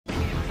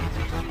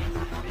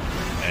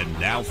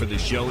Now for the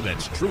show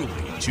that's truly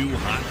too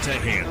hot to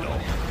handle.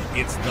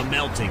 It's The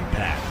Melting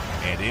Pat,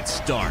 and it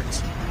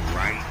starts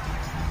right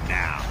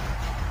now.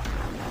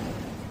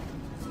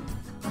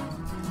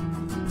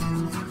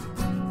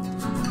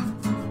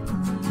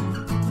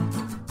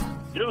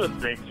 You're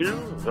listening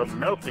to The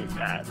Melting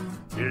Pat.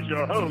 Here's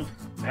your host,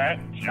 Pat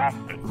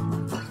Johnson.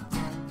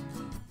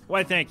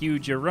 Why, thank you,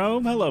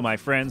 Jerome. Hello, my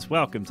friends.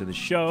 Welcome to the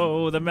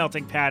show, The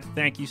Melting Pat.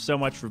 Thank you so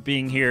much for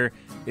being here.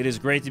 It is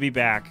great to be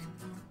back.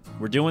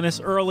 We're doing this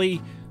early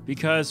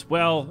because,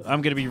 well,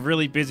 I'm going to be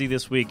really busy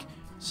this week.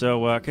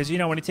 So, because, you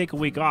know, when you take a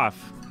week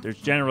off, there's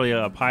generally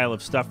a pile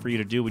of stuff for you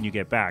to do when you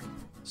get back.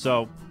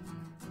 So,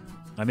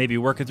 I may be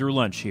working through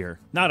lunch here.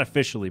 Not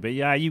officially, but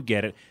yeah, you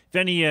get it. If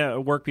any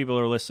work people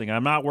are listening,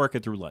 I'm not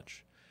working through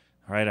lunch.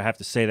 All right, I have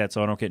to say that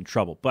so I don't get in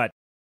trouble. But,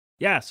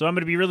 yeah, so I'm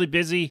going to be really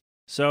busy.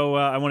 So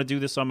I want to do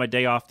this on my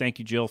day off. Thank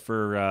you, Jill,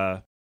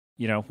 for,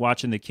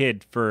 watching the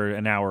kid for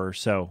an hour or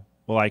so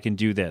while I can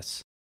do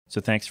this. So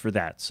thanks for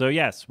that. So,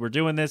 yes, we're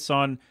doing this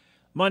on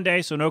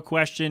Monday, so no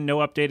question, no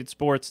updated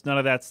sports, none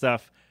of that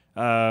stuff.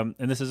 And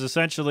this is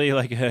essentially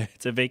like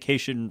it's a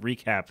vacation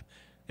recap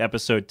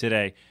episode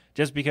today.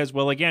 Just because,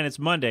 well, again, it's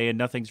Monday and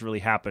nothing's really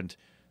happened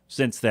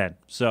since then.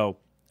 So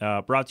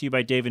brought to you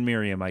by Dave and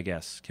Miriam, I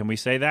guess. Can we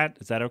say that?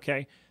 Is that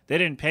okay? They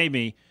didn't pay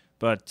me,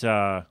 but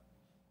I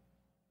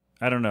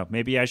don't know.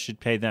 Maybe I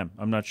should pay them.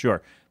 I'm not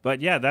sure.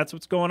 But yeah, that's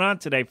what's going on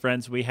today,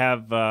 friends. We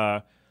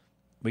have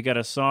we got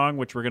a song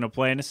which we're going to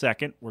play in a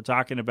second. We're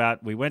talking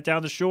about We Went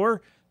Down the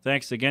Shore.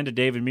 Thanks again to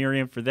Dave and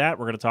Miriam for that.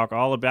 We're going to talk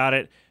all about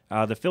it.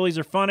 The Phillies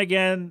are fun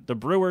again. The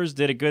Brewers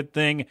did a good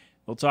thing.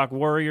 We'll talk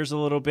Warriors a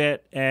little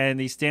bit and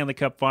the Stanley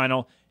Cup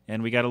final.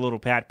 And we got a little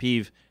Pat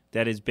peeve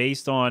that is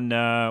based on,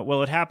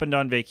 it happened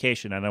on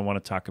vacation, and I want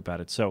to talk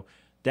about it. So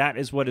that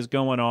is what is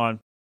going on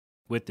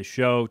with the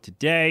show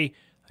today.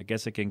 I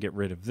guess I can get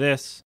rid of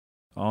this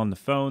on the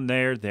phone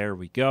there. There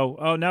we go.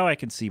 Oh, now I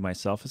can see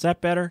myself. Is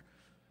that better?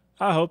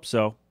 I hope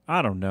so.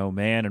 I don't know,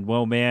 man. And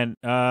whoa, man.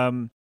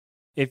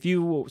 If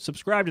you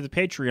subscribe to the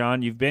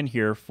Patreon, you've been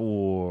here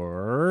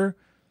for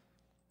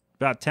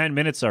about 10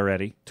 minutes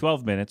already,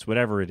 12 minutes,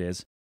 whatever it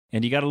is.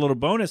 And you got a little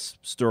bonus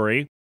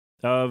story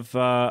of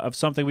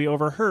something we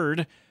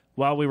overheard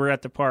while we were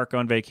at the park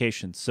on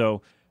vacation.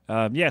 So,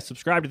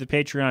 subscribe to the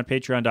Patreon,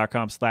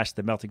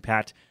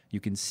 patreon.com/themeltingpat. You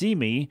can see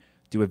me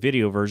do a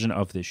video version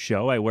of this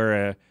show. I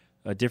wear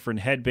a different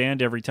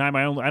headband every time.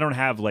 I don't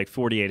have like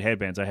 48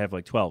 headbands. I have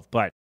like 12.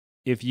 But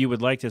if you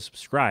would like to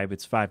subscribe,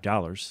 it's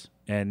 $5.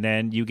 And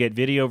then you get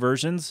video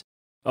versions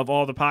of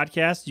all the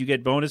podcasts. You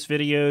get bonus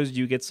videos.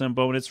 You get some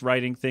bonus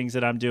writing things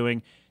that I'm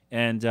doing.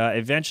 And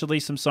eventually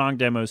some song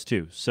demos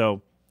too.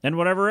 So, and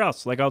whatever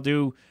else. Like I'll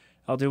do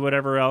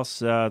whatever else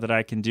that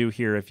I can do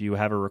here. If you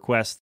have a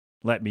request,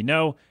 let me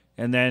know.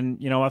 And then,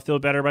 I'll feel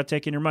better about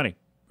taking your money.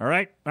 All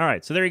right? All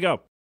right. So there you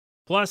go.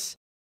 Plus,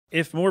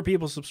 if more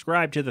people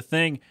subscribe to the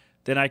thing,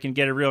 then I can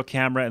get a real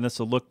camera and this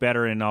will look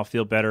better and I'll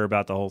feel better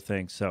about the whole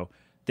thing. So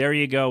there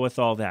you go with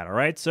all that. All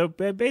right. So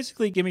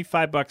basically give me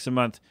 $5 a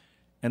month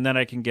and then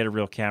I can get a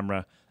real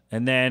camera.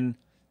 And then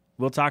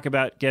we'll talk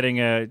about getting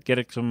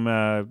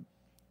some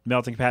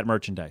Melting Pat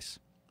merchandise.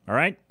 All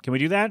right. Can we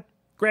do that?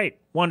 Great.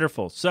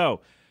 Wonderful. So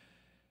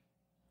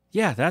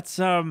yeah, that's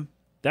the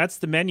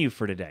menu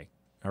for today.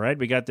 All right.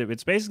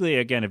 It's basically,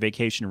 again, a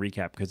vacation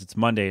recap because it's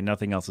Monday and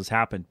nothing else has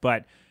happened.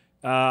 But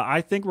I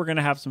think we're going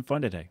to have some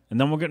fun today.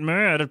 And then we'll get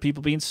mad at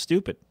people being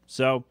stupid.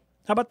 So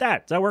how about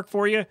that? Does that work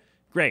for you?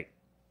 Great.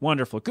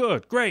 Wonderful.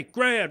 Good. Great.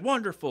 Grand.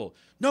 Wonderful.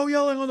 No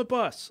yelling on the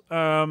bus.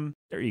 There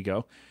you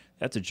go.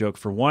 That's a joke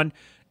for one.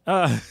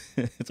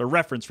 It's a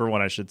reference for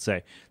one, I should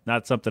say.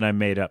 Not something I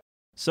made up.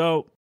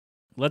 So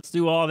let's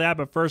do all that.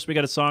 But first, we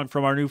got a song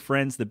from our new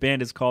friends. The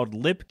band is called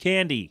Lip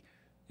Candy.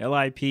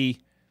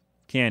 L-I-P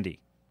Candy.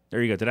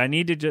 There you go.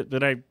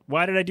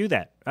 Why did I do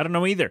that? I don't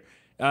know either.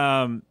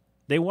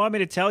 They want me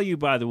to tell you,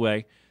 by the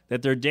way,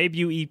 that their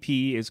debut EP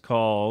is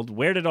called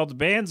Where Did All the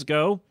Bands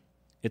Go?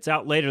 It's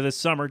out later this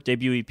summer.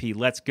 Debut EP.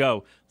 Let's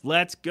go.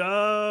 Let's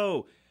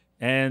go.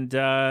 And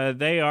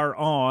they are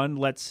on,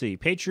 let's see,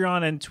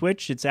 Patreon and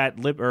Twitch. It's at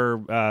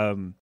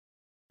patreon.com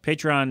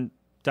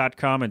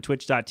and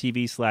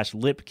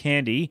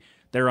twitch.tv/lipcandy.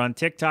 They're on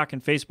TikTok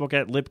and Facebook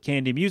at Lip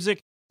Candy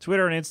Music,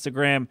 Twitter and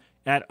Instagram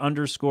at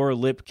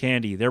 _Lip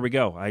Candy. There we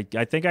go. I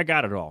think I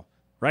got it all,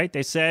 right?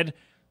 They said,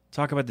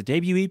 talk about the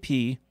debut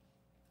EP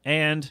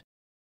and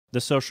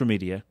the social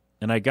media,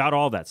 and I got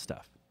all that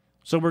stuff.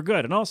 So we're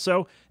good. And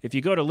also, if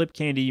you go to Lip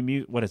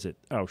Candy, what is it?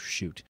 Oh,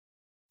 shoot.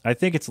 I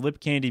think it's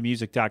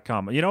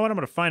lipcandymusic.com. You know what? I'm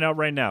going to find out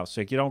right now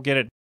so I don't get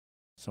it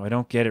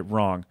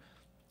wrong.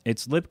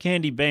 It's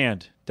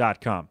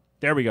lipcandyband.com.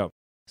 There we go.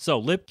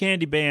 So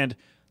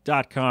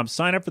lipcandyband.com.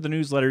 Sign up for the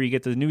newsletter. You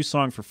get the new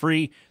song for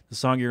free. The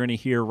song you're going to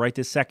hear right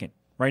this second.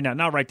 Right now.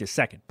 Not right this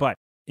second, but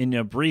in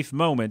a brief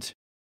moment,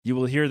 you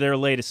will hear their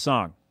latest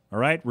song. All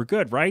right? We're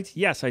good, right?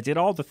 Yes, I did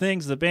all the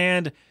things. The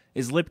band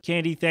is Lip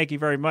Candy. Thank you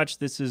very much.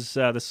 This is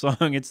the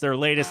song. It's their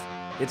latest.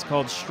 It's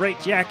called Straight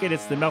Jacket.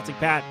 It's the Melting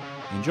Pat.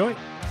 Enjoy.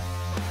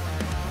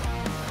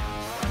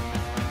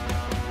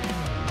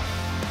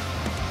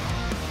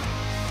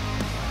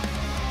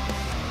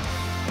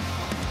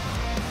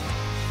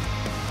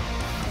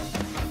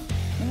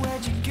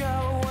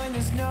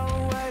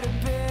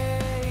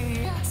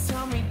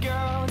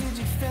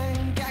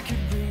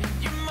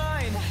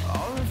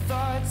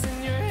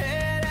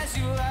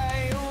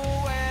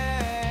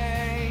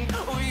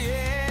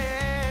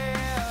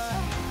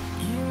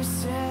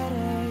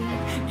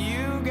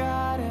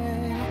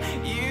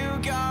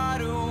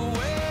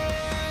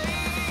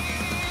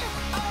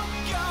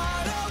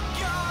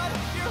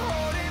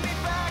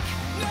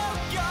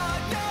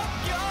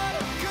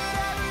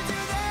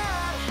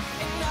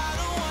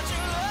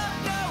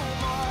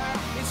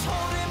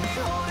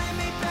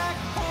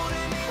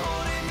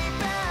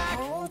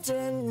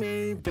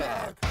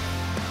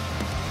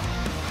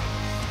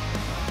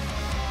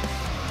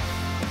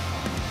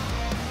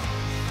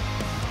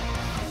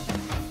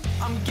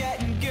 I'm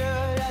getting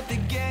good at the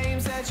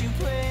games that you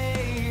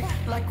play.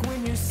 Like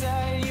when you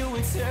said you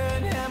would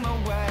turn him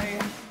away,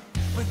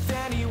 but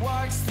then he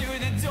walks through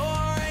the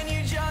door and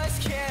you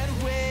just can't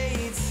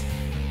wait.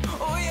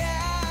 Oh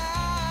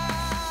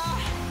yeah,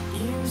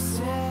 you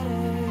said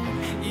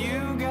it,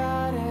 you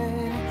got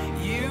it,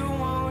 you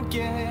won't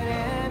get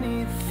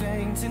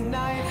anything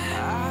tonight.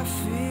 I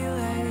feel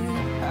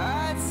it,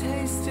 I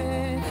taste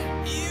it,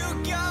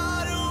 you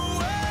got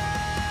away.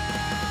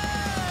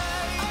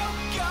 Oh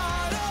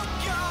God,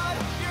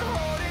 you're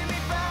holding me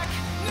back.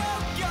 No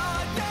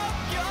God,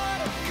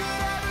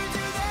 could ever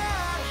do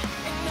that.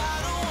 And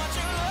I don't want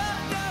your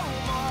love no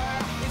more.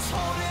 It's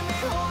holding me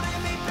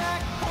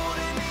back,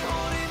 holding me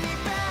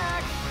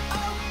back.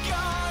 Oh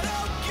God,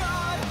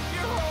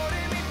 you're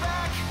holding me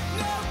back.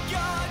 No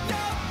God,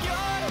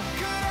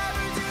 could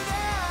ever do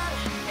that.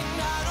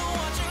 And I don't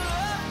want your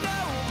love no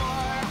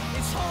more.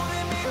 It's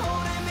holding me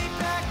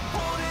back,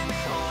 holding me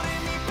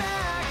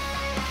back.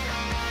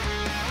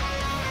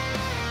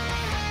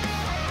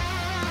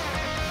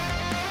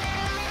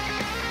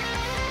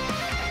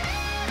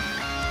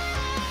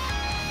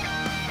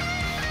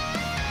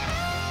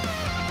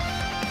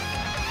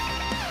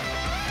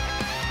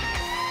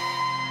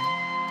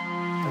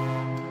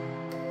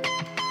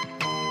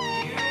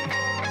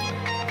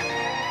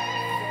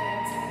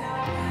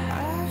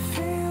 I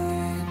feel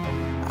it,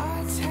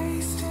 I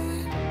taste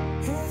it,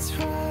 it's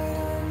right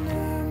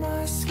under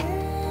my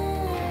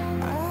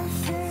skin. I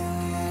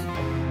feel it,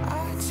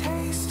 I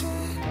taste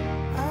it,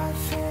 I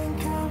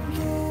think I'm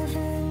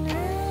giving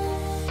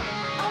in.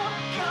 Oh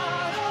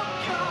God,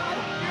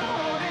 you're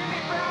holding me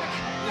back.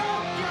 No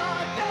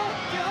God,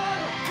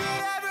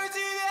 could ever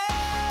do that.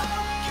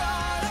 Oh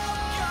God,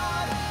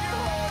 you're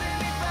holding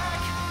me back.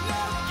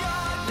 No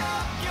God,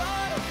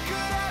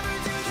 could ever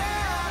do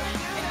that.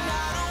 And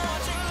I don't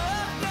want your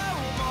love no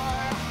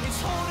more.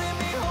 It's holding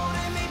me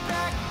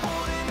back,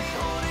 holding me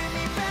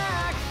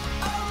back.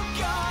 Oh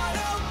God,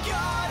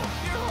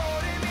 you're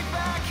holding me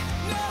back.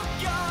 No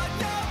God,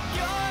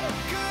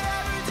 could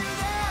ever do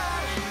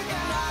that.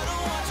 And I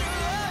don't want your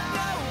love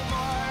no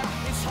more.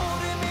 It's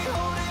holding me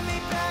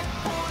back,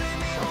 holding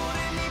me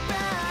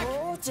back,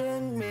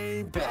 holding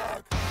me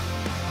back.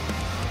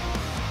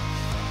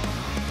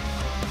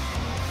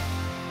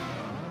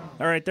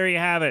 All right, there you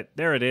have it.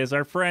 There it is.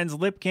 Our friends,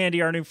 Lip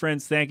Candy, our new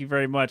friends, thank you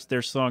very much.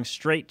 Their song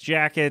Straight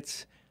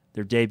Jacket,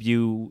 their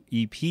debut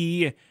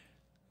EP.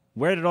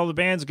 Where did all the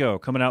bands go?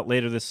 Coming out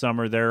later this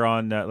summer. They're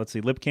on,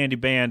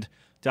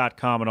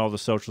 lipcandyband.com and all the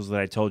socials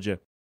that I told you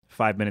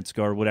 5 minutes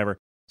ago or whatever.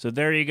 So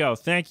there you go.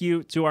 Thank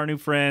you to our new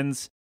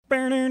friends.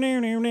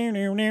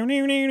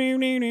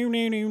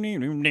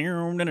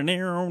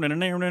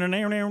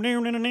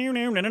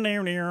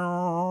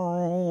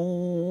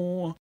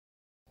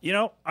 You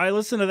know, I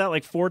listened to that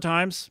like 4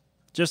 times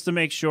just to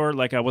make sure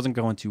like I wasn't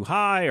going too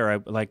high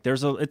or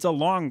it's a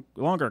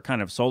longer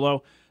kind of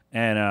solo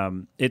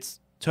and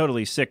it's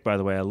totally sick, by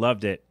the way. I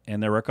loved it.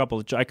 And there were a couple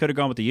of I could have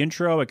gone with the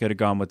intro, I could have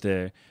gone with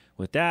that.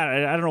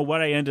 I don't know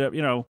what I ended up,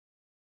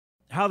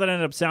 how that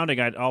ended up sounding.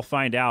 I'll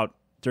find out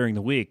during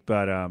the week,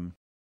 but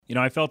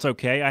I felt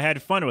okay. I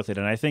had fun with it,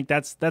 and I think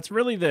that's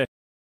really the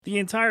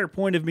entire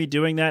point of me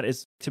doing that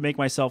is to make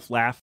myself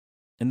laugh.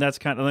 And that's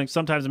kind of like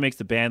sometimes it makes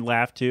the band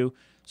laugh too.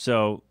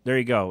 So there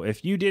you go.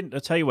 If you didn't,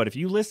 I'll tell you what, if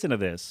you listen to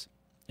this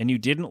and you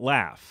didn't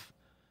laugh,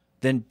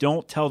 then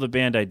don't tell the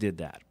band I did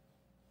that.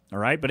 All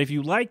right? But if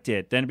you liked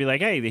it, then be like,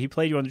 hey, he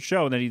played you on the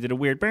show, and then he did a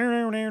weird,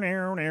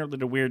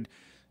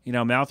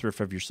 mouth riff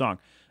of your song.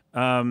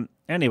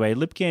 Anyway,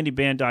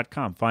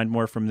 lipcandyband.com. Find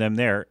more from them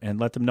there and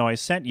let them know I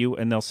sent you,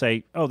 and they'll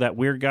say, oh, that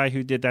weird guy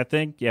who did that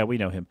thing? Yeah, we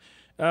know him.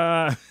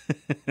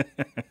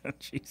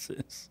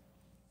 Jesus.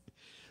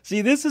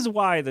 See, this is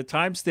why the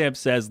timestamp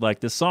says,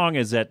 like, the song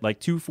is at, like,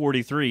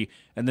 2:43,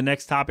 and the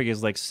next topic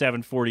is, like,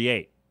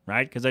 7:48,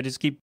 right? Because I just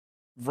keep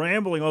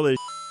rambling all this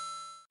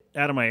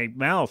out of my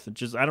mouth. It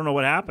just, I don't know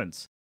what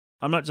happens.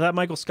 I'm not that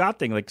Michael Scott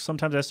thing. Like,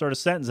 sometimes I start a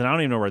sentence, and I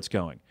don't even know where it's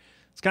going.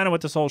 It's kind of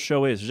what this whole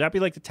show is. Should that be,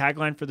 like, the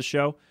tagline for the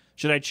show?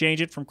 Should I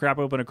change it from Crap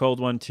Open a Cold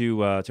One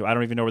to I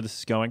don't even know where this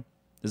is going?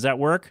 Does that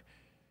work?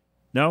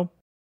 No?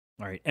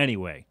 All right,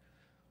 anyway.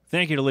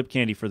 Thank you to Lip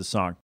Candy for the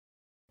song.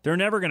 They're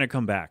never going to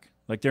come back.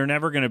 Like, they're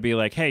never going to be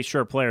like, hey,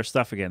 sure, play our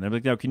stuff again. They're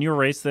like, no, can you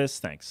erase this?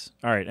 Thanks.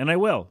 All right, and I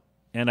will.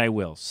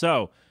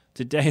 So,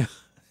 today...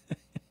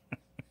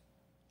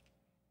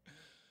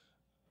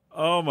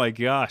 oh, my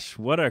gosh.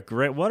 What a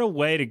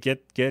way to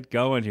get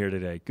going here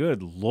today.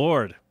 Good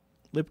Lord.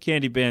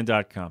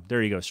 Lipcandyband.com.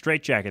 There you go.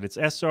 Straight Jacket. It's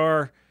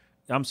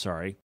I'm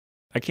sorry.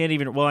 I can't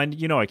even... Well, I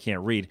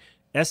can't read.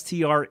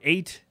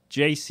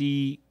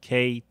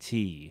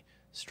 STR8JCKT.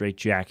 Straight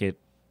Jacket.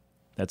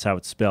 That's how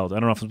it's spelled.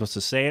 I don't know if I'm supposed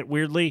to say it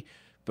weirdly,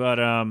 but,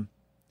 I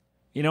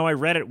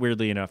read it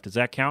weirdly enough. Does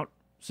that count?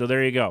 So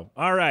there you go.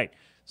 All right.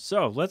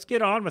 So let's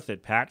get on with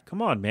it, Pat.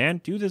 Come on,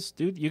 man. Do this,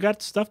 dude. You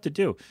got stuff to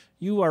do.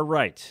 You are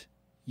right.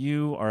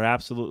 You are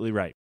absolutely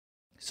right.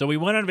 So we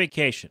went on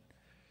vacation.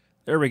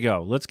 There we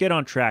go. Let's get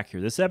on track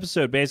here. This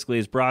episode basically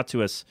is brought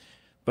to us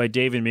by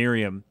Dave and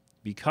Miriam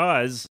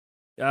because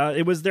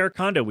It was their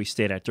condo we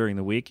stayed at during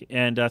the week,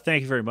 and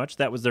thank you very much.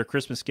 That was their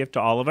Christmas gift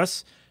to all of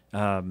us.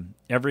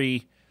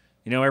 Every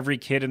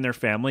kid in their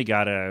family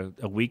got a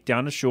week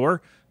down the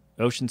shore,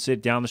 Ocean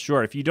City down the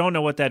shore. If you don't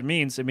know what that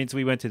means, it means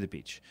we went to the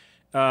beach.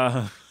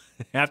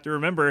 Have to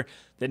remember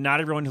that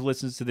not everyone who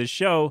listens to this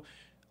show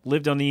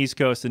lived on the East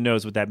Coast and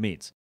knows what that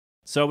means.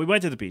 So we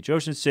went to the beach,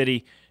 Ocean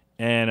City,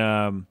 and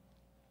I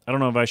don't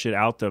know if I should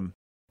out them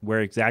where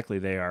exactly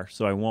they are,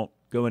 so I won't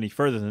go any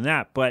further than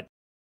that. But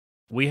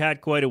we had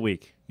quite a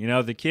week.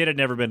 The kid had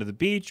never been to the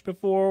beach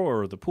before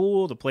or the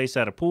pool. The place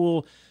had a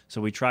pool,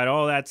 so we tried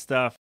all that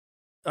stuff.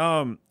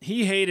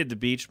 He hated the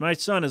beach. My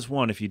son is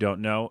one, if you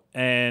don't know,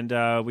 and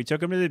we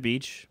took him to the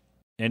beach.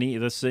 And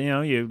you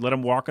let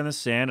him walk on the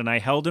sand, and I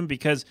held him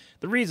because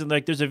the reason,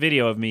 there's a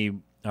video of me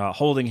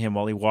holding him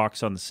while he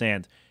walks on the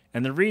sand,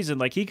 and the reason,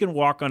 he can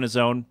walk on his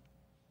own,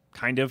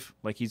 kind of,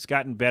 he's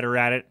gotten better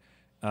at it,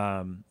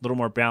 a little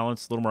more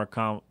balance, a little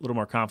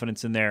more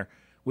confidence in there,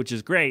 which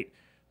is great.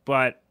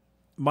 But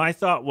my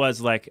thought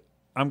was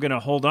I'm gonna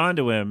hold on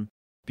to him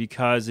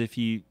because if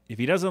he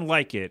doesn't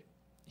like it,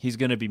 he's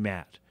gonna be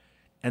mad,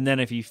 and then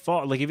if he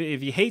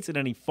if he hates it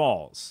and he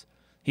falls,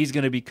 he's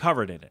gonna be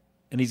covered in it.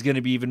 And he's going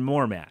to be even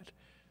more mad.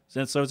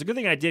 So it's a good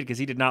thing I did because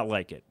he did not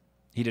like it.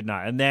 He did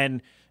not. And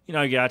then,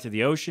 I got to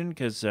the ocean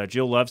because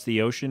Jill loves the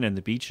ocean and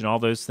the beach and all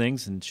those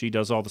things. And she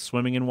does all the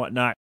swimming and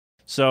whatnot.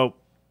 So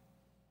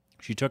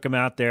she took him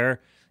out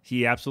there.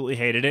 He absolutely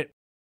hated it.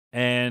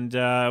 And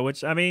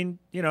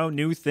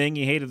new thing.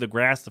 He hated the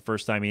grass the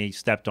first time he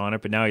stepped on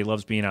it. But now he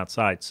loves being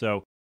outside.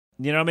 So,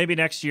 maybe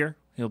next year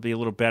he'll be a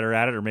little better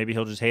at it. Or maybe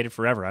he'll just hate it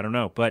forever. I don't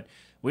know. But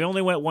we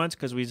only went once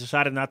because we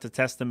decided not to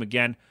test him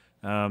again.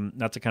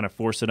 Not to kind of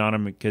force it on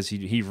him because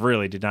he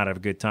really did not have a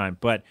good time.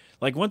 But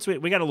once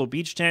we got a little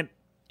beach tent,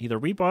 either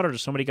we bought it or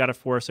somebody got it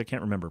for us. I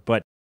can't remember.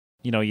 But,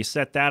 you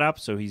set that up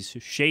so he's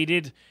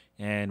shaded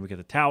and we get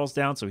the towels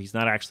down so he's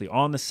not actually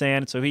on the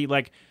sand. So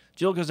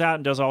Jill goes out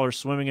and does all her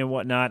swimming and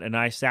whatnot. And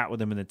I sat with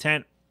him in the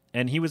tent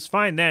and he was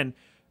fine then.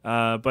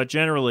 But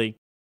generally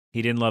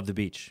he didn't love the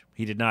beach.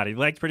 He did not. He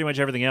liked pretty much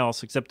everything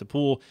else except the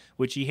pool,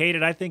 which he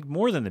hated, I think,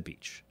 more than the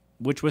beach,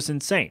 which was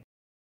insane.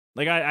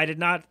 I did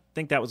not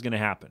think that was going to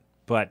happen.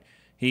 But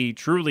he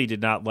truly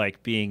did not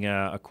like being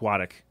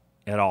aquatic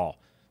at all.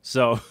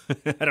 So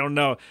I don't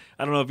know.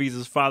 I don't know if he's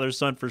his father's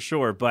son for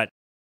sure, but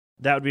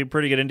that would be a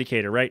pretty good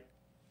indicator, right?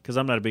 Because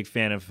I'm not a big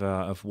fan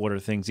of water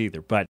things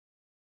either. But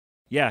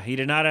yeah, he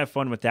did not have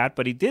fun with that,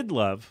 but he did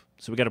love.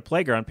 So we got a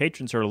playground.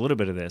 Patrons heard a little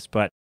bit of this,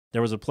 but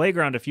there was a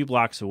playground a few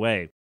blocks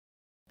away,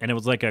 and it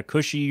was like a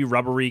cushy,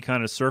 rubbery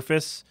kind of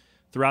surface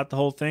throughout the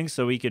whole thing.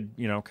 So he could,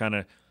 kind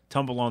of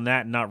tumble on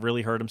that and not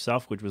really hurt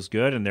himself, which was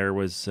good. And there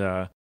was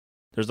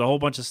there's a whole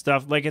bunch of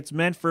stuff it's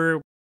meant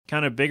for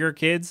kind of bigger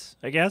kids,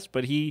 I guess.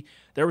 But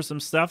there was some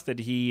stuff that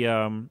he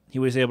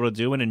was able to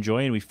do and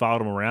enjoy, and we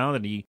followed him around,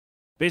 and he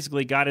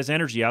basically got his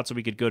energy out so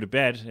we could go to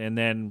bed. And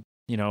then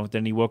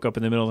then he woke up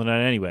in the middle of the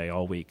night anyway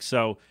all week.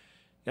 So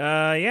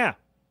yeah,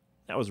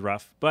 that was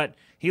rough. But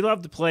he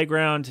loved the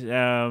playground,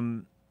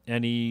 and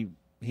he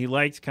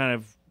liked kind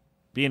of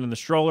being in the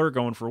stroller,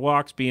 going for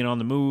walks, being on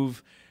the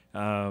move.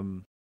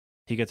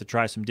 He got to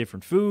try some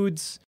different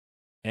foods,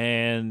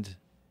 and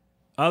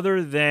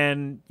other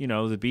than,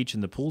 the beach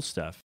and the pool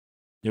stuff,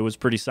 it was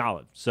pretty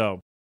solid.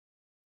 So,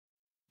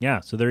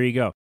 yeah, so there you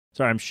go.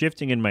 Sorry, I'm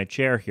shifting in my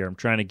chair here. I'm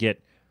trying to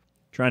get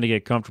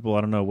comfortable.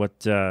 I don't know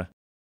what,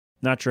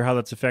 not sure how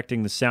that's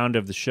affecting the sound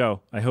of the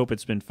show. I hope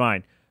it's been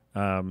fine.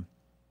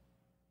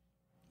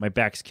 My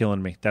back's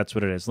killing me. That's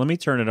what it is. Let me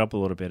turn it up a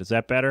little bit. Is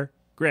that better?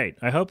 Great.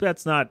 I hope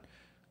that's not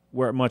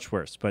much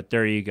worse, but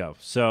there you go.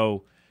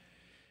 So,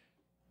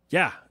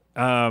 yeah,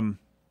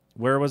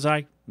 where was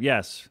I?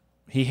 Yes.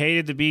 He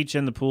hated the beach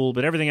and the pool,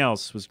 but everything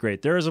else was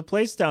great. There is a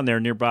place down there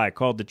nearby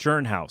called the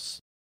Churn House.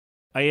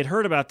 I had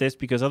heard about this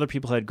because other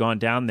people had gone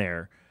down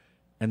there,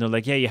 and they're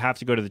like, yeah, you have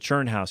to go to the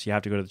Churn House. You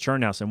have to go to the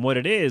Churn House. And what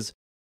it is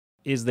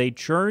they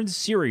churn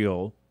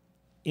cereal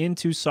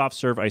into soft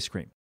serve ice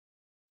cream.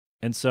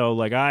 And so,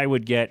 I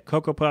would get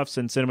Cocoa Puffs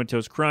and Cinnamon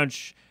Toast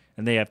Crunch,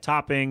 and they have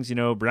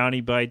toppings,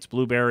 brownie bites,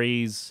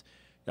 blueberries,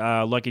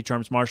 Lucky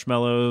Charms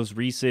marshmallows,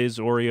 Reese's,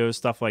 Oreos,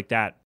 stuff like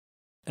that.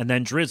 And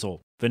then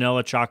drizzle,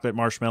 vanilla, chocolate,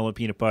 marshmallow,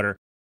 peanut butter,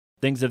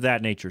 things of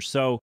that nature.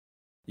 So,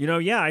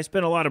 I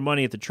spent a lot of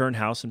money at the Churn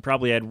House and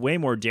probably had way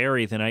more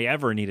dairy than I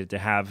ever needed to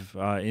have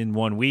in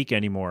 1 week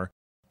anymore.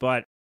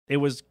 But it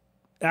was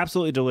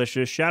absolutely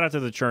delicious. Shout out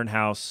to the Churn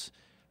House.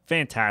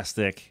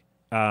 Fantastic.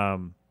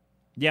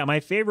 My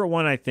favorite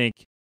one, I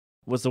think,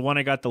 was the one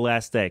I got the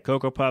last day.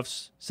 Cocoa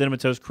Puffs, Cinnamon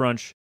Toast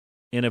Crunch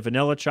in a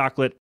vanilla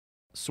chocolate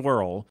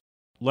swirl,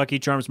 Lucky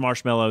Charms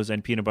marshmallows,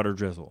 and peanut butter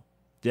drizzle.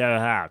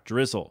 Yeah,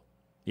 drizzle.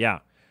 Yeah,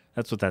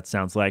 that's what that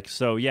sounds like.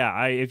 So,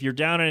 yeah, if you're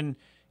down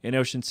in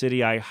Ocean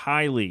City, I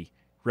highly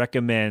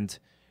recommend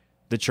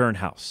the Churn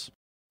House.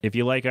 If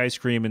you like ice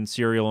cream and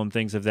cereal and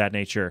things of that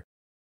nature,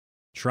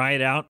 try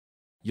it out.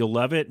 You'll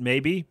love it,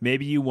 maybe.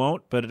 Maybe you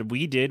won't, but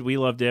we did. We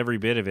loved every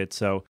bit of it.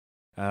 So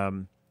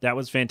that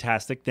was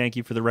fantastic. Thank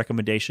you for the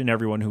recommendation,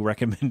 everyone who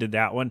recommended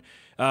that one.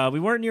 We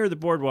weren't near the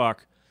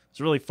boardwalk. It's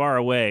really far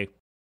away.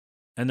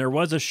 And there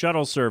was a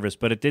shuttle service,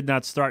 but it did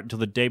not start until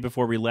the day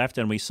before we left,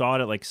 and we saw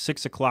it at like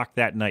 6 o'clock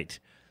that night.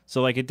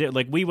 So like it did,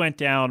 like we went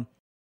down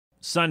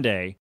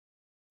Sunday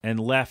and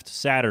left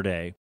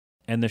Saturday,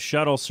 and the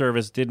shuttle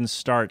service didn't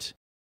start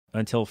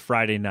until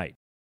Friday night.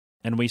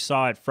 And we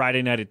saw it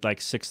Friday night at like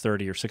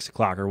 6:30 or 6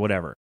 o'clock or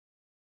whatever.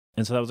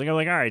 And so I was like, all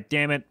right,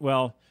 damn it.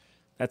 Well,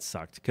 that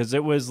sucked because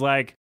it was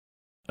like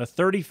a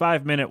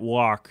 35-minute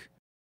walk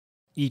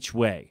each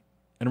way.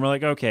 And we're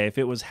like, okay, if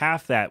it was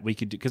half that, we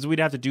could do, because we'd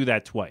have to do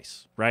that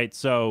twice, right?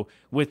 So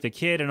with the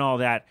kid and all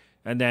that,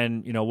 and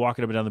then, you know,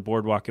 walking up and down the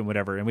boardwalk and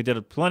whatever. And we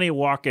did plenty of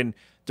walking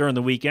during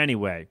the week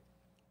anyway.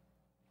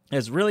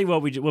 As really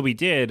what we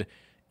did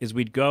is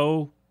we'd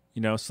go,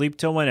 you know, sleep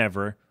till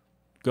whenever,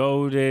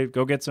 go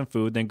get some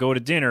food, then go to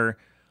dinner,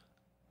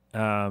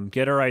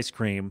 get our ice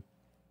cream,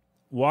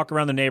 walk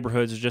around the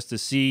neighborhoods just to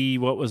see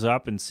what was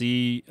up and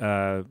see,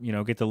 you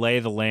know, get the lay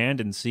of the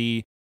land and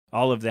see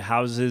all of the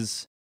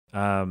houses.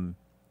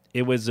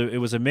 It was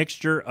a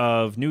mixture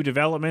of new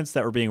developments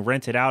that were being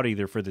rented out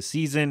either for the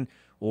season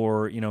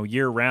or, you know,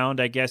 year round.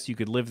 I guess you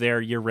could live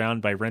there year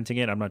round by renting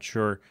it. I'm not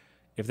sure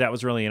if that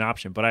was really an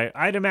option, but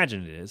I'd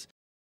imagine it is.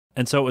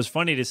 And so it was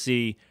funny to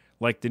see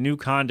like the new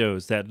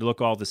condos that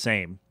look all the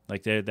same.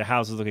 Like the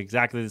houses look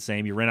exactly the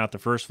same. You rent out the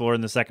first floor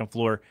and the second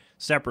floor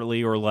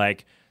separately, or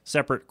like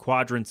separate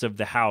quadrants of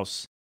the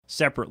house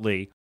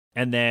separately.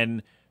 And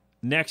then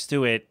next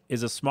to it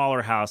is a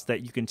smaller house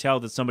that you can tell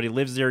that somebody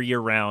lives there year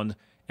round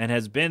and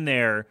has been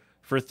there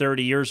for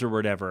 30 years or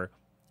whatever.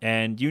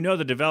 And you know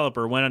the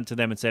developer went up to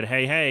them and said,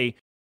 hey,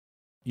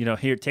 you know,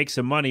 here, take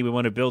some money. We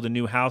want to build a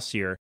new house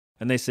here.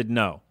 And they said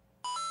no,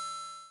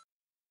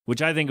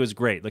 which I think was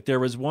great. Like there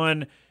was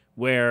one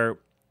where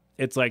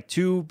it's like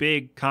two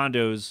big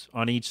condos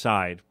on each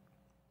side.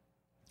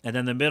 And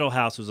then the middle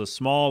house was a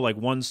small, like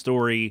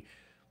 1-story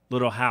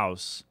little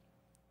house.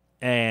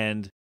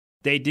 And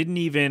they didn't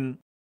even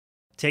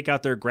take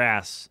out their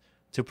grass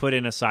to put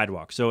in a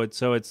sidewalk. So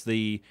it's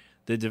the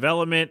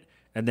development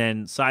and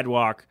then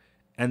sidewalk,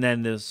 and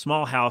then the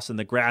small house and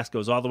the grass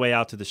goes all the way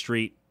out to the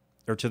street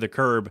or to the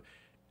curb,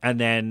 and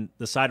then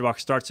the sidewalk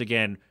starts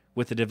again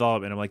with the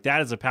development. I'm like,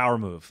 that is a power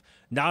move.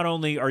 Not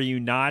only are you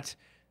not,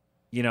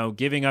 you know,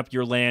 giving up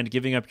your land,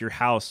 giving up your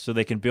house so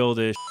they can build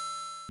a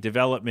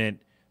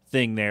development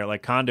thing there,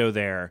 like condo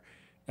there,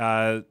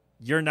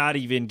 you're not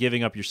even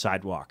giving up your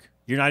sidewalk.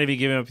 You're not even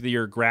giving up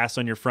your grass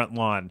on your front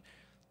lawn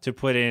to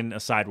put in a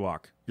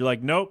sidewalk. You're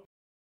like, nope.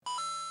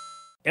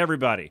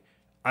 Everybody.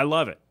 I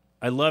love it.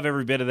 I love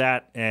every bit of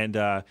that. And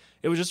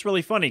it was just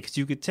really funny because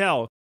you could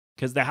tell,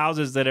 because the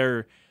houses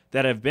that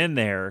have been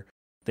there,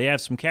 they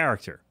have some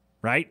character,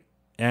 right?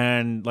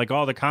 And like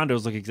all the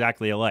condos look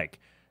exactly alike.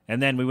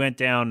 And then we went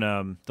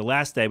down, the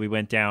last day we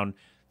went down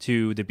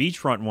to the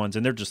beachfront ones,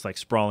 and they're just like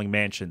sprawling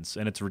mansions,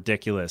 and it's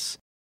ridiculous.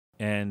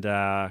 And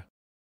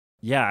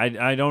yeah,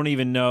 I don't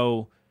even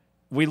know.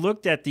 We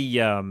looked at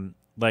the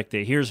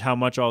here's how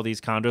much all these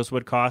condos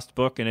would cost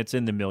book, and it's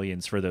in the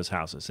millions for those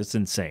houses. It's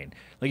insane.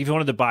 Like if you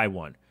wanted to buy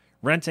one.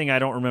 Renting, I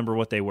don't remember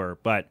what they were,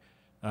 but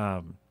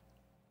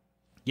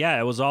yeah,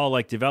 it was all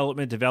like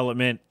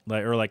development,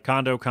 like, or like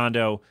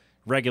condo,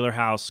 regular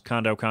house,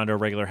 condo,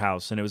 regular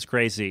house, and it was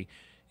crazy.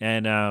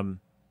 And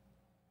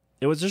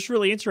it was just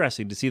really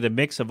interesting to see the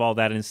mix of all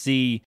that and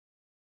see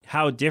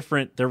how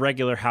different the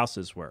regular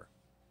houses were.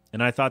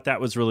 And I thought that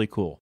was really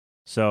cool.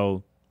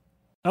 So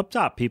up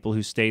top, people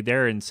who stayed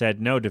there and said,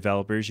 no,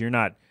 developers, you're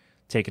not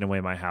taking away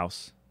my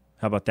house.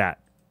 How about that?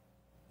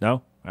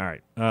 No? All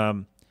right.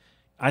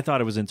 I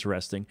thought it was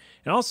interesting.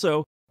 And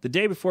also, the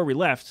day before we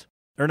left,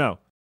 or no,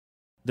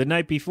 the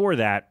night before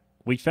that,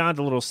 we found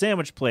a little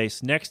sandwich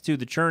place next to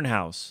the churn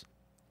house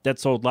that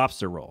sold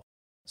lobster roll.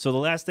 So the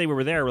last day we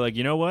were there, we're like,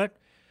 you know what?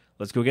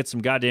 Let's go get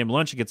some goddamn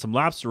lunch and get some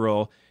lobster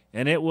roll.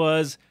 And it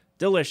was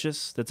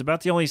delicious. That's about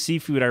the only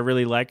seafood I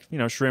really like. You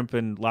know, shrimp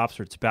and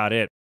lobster, it's about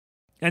it.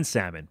 And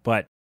salmon.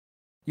 But,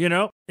 you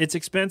know, it's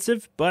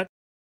expensive, but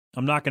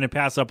I'm not going to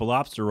pass up a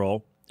lobster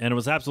roll. And it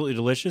was absolutely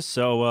delicious.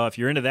 So if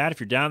you're into that, if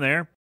you're down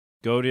there,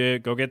 go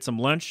get some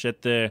lunch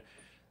at the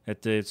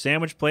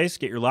sandwich place,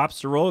 get your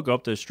lobster roll, go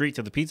up the street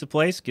to the pizza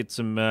place, get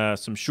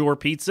some Shore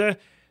pizza,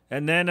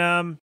 and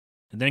then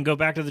go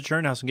back to the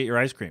churn house and get your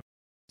ice cream.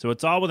 So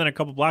it's all within a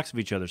couple blocks of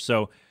each other.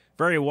 So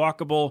very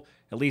walkable.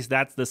 At least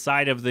that's the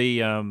side of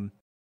the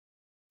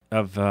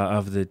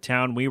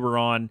town we were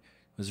on.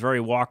 It was very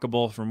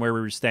walkable from where we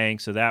were staying.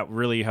 So that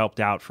really helped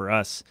out for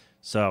us.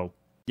 So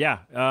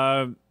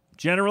yeah,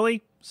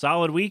 generally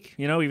solid week.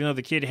 You know, even though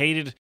the kid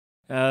hated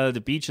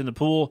the beach and the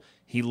pool,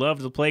 he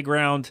loved the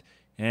playground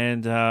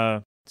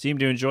and seemed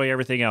to enjoy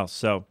everything else.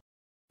 So,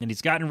 and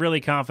he's gotten really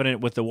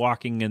confident with the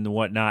walking and the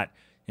whatnot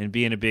and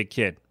being a big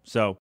kid.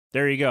 So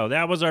there you go.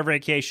 That was our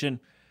vacation.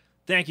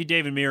 Thank you,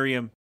 David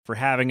Miriam, for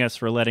having us,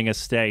 for letting us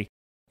stay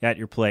at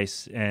your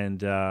place.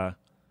 And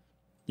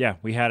yeah,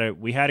 we had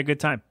a good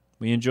time.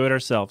 We enjoyed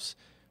ourselves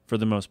for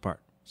the most part.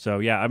 So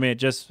yeah, I mean,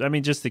 just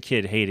the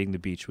kid hating the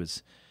beach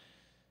was,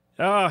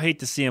 I hate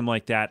to see him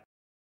like that.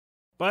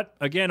 But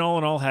again, all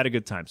in all, had a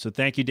good time. So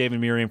thank you, David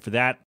Miriam, for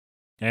that.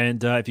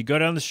 And if you go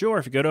down the shore,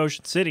 if you go to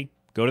Ocean City,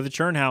 go to the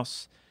Churn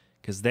House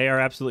because they are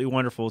absolutely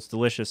wonderful. It's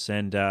delicious.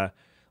 And let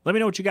me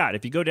know what you got.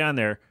 If you go down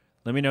there,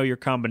 let me know your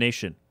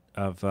combination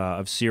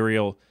of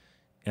cereal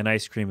and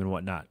ice cream and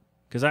whatnot,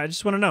 because I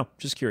just want to know.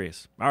 Just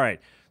curious. All right.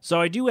 So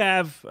I do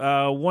have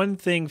one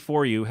thing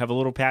for you, have a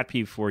little pet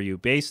peeve for you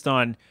based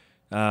on,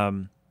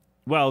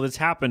 that's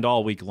happened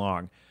all week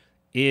long,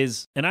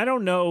 and I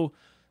don't know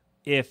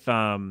if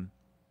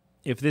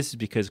this is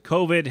because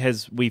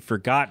COVID we've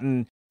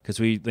forgotten, because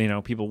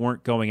people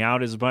weren't going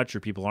out as much, or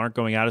people aren't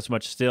going out as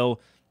much still,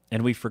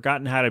 and we've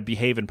forgotten how to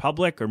behave in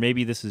public, or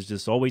maybe this has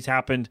just always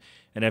happened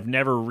and I've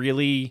never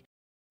really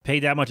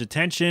paid that much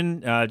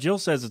attention. Jill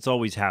says it's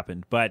always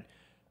happened, but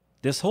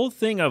this whole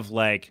thing of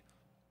like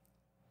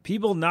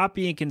people not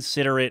being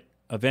considerate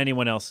of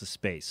anyone else's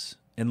space,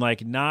 and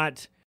like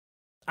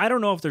I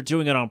don't know if they're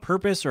doing it on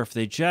purpose or if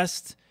they're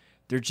just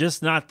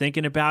not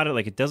thinking about it.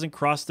 Like it doesn't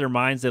cross their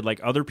minds that like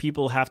other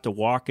people have to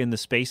walk in the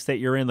space that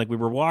you're in. Like we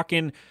were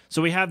walking,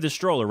 so we have the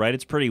stroller, right?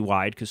 It's pretty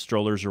wide because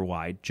strollers are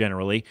wide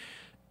generally.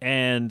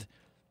 And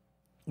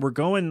we're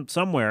going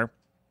somewhere,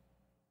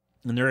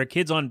 and there are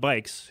kids on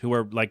bikes who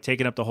are like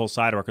taking up the whole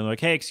sidewalk, and they're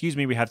like, hey, excuse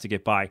me, we have to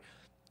get by.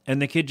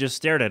 And the kid just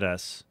stared at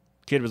us.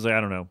 Kid was like,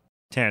 I don't know,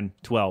 10,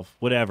 12,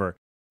 whatever.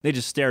 They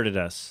just stared at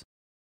us.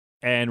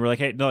 And we're like,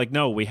 hey,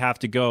 no, we have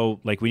to go.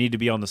 Like, we need to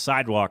be on the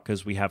sidewalk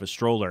because we have a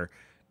stroller.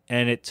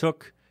 And it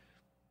took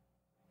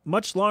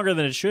much longer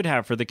than it should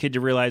have for the kid to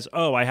realize,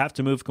 oh, I have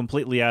to move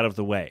completely out of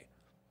the way.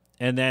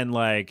 And then,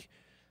 like,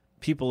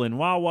 people in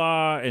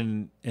Wawa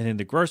and in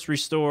the grocery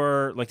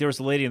store, like, there was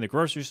a lady in the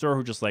grocery store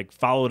who just, like,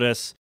 followed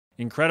us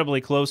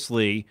incredibly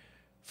closely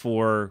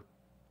for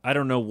I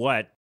don't know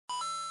what.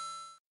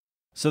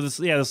 So this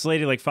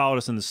lady like followed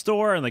us in the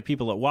store, and like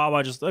people at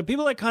Wawa, just like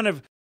people like kind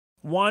of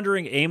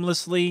wandering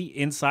aimlessly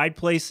inside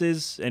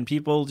places, and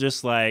people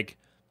just like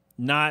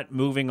not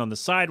moving on the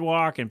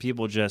sidewalk, and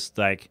people just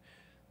like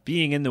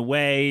being in the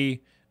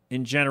way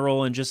in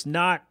general, and just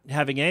not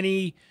paying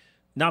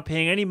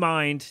any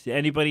mind to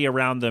anybody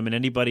around them and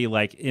anybody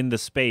like in the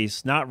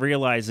space, not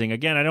realizing,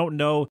 again, I don't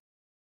know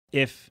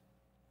if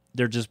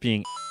they're just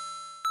being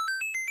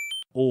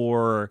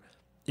or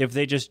if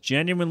they just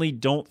genuinely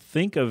don't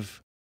think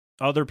of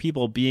other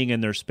people being in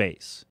their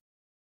space.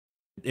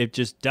 It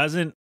just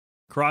doesn't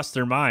cross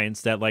their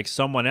minds that like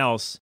someone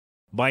else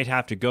might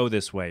have to go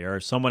this way, or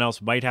someone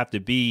else might have to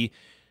be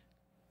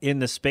in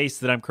the space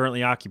that I'm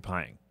currently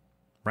occupying,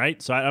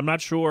 right? So I'm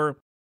not sure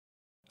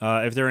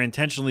if they're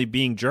intentionally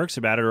being jerks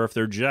about it, or if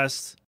they're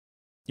just,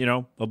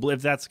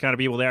 if that's the kind of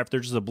people there, if they're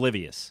just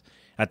oblivious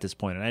at this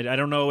point. And I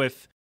don't know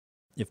if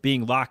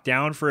being locked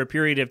down for a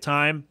period of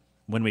time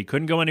when we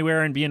couldn't go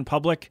anywhere and be in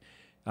public,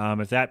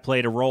 if that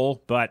played a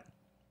role, but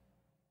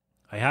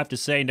I have to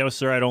say, no,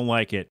 sir, I don't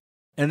like it.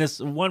 And this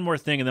one more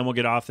thing, and then we'll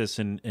get off this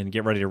and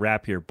get ready to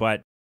wrap here.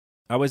 But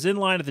I was in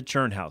line at the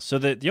Churn House. So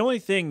the only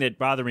thing that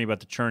bothered me about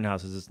the Churn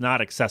House is it's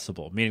not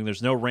accessible, meaning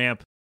there's no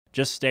ramp,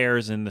 just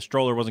stairs, and the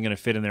stroller wasn't going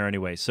to fit in there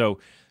anyway. So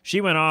she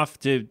went off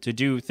to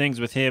do things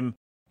with him,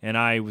 and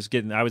I was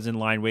in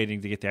line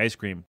waiting to get the ice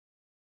cream.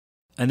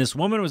 And this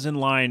woman was in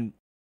line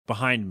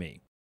behind me,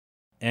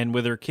 and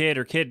with her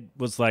kid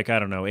was like, I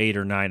don't know, 8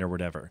 or 9 or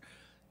whatever.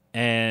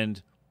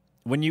 And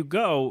when you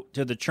go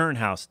to the Churn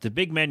House, the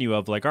big menu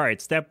of like, all right,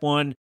 step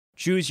 1,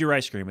 choose your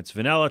ice cream. It's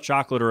vanilla,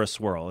 chocolate, or a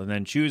swirl. And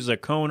then choose a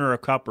cone or a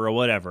cup or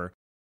whatever.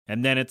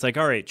 And then it's like,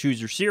 all right,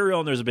 choose your cereal,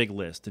 and there's a big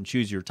list. And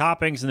choose your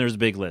toppings, and there's a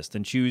big list.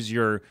 And choose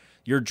your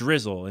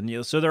drizzle.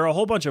 And so there are a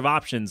whole bunch of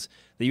options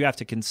that you have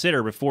to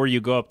consider before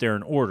you go up there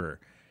and order.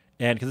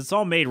 And because it's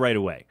all made right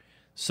away.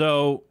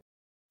 So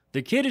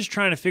the kid is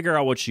trying to figure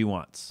out what she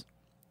wants.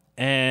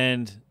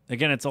 And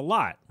again, it's a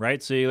lot,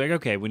 right? So you're like,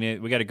 okay, we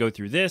got to go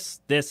through this,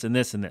 and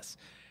this, and this.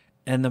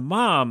 And the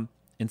mom,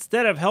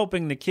 instead of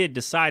helping the kid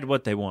decide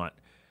what they want,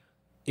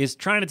 is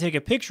trying to take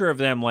a picture of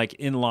them like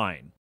in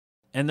line.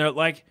 And they're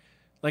like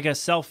a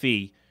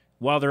selfie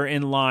while they're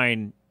in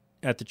line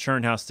at the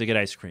Churn House to get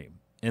ice cream.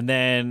 And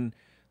then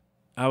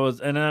I was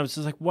just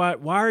like, what?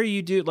 Why are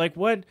you like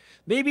what?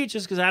 Maybe it's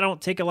just because I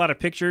don't take a lot of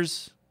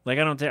pictures. Like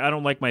I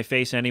don't like my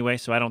face anyway,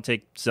 so I don't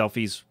take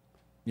selfies,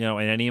 in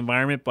any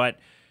environment. But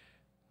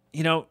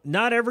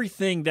not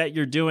everything that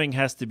you're doing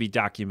has to be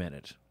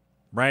documented,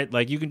 right?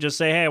 Like you can just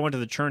say, hey, I went to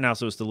the Churn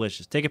House, it was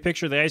delicious. Take a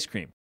picture of the ice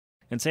cream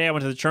and say, I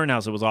went to the Churn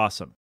House, it was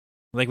awesome.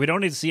 Like we don't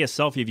need to see a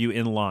selfie of you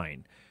in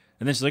line.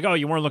 And then she's like, oh,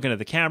 you weren't looking at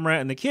the camera.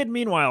 And the kid,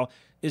 meanwhile,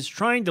 is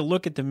trying to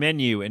look at the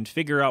menu and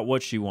figure out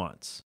what she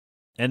wants.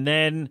 And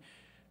then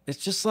it's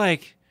just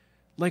like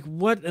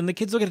what? And the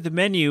kid's looking at the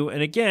menu.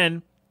 And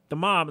again, the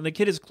mom and the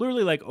kid is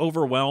clearly like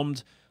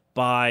overwhelmed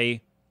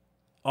by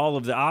all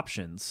of the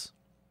options.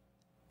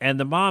 And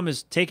the mom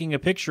is taking a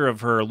picture of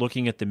her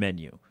looking at the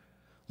menu.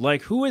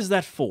 Like, who is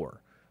that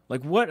for?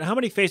 Like, what? How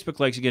many Facebook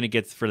likes are you going to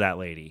get for that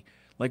lady?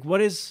 Like, what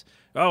is...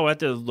 Oh,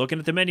 looking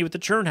at the menu at the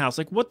Churn House.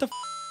 Like, what the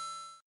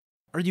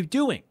are you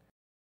doing?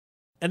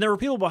 And there were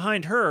people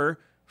behind her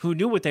who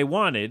knew what they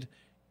wanted.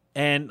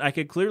 And I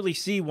could clearly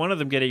see one of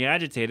them getting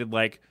agitated.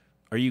 Like,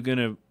 are you going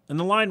to... And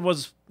the line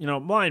was...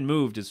 line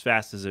moved as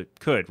fast as it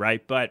could,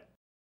 right? But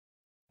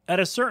at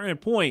a certain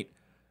point...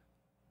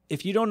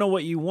 if you don't know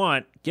what you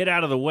want, get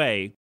out of the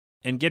way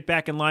and get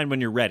back in line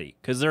when you're ready.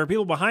 Because there are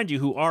people behind you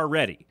who are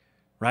ready,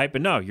 right?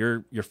 But no,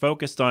 you're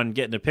focused on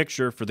getting a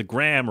picture for the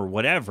gram or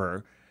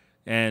whatever.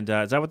 And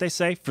is that what they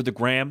say? For the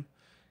gram?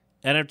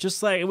 And I'm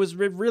just like, it was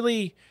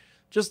really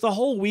just the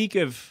whole week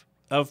of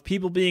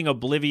people being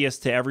oblivious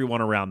to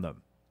everyone around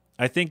them.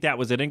 I think that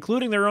was it,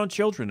 including their own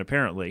children,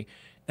 apparently.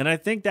 And I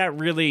think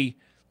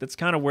that's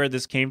kind of where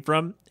this came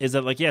from, is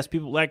that, like, yes,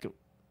 people, like,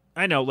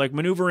 I know, like,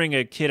 maneuvering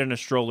a kid in a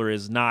stroller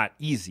is not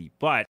easy,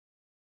 but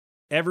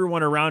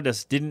everyone around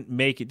us didn't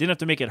have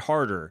to make it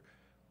harder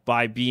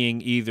by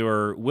being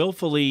either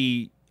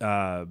willfully,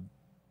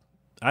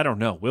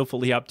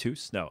 willfully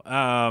obtuse. No.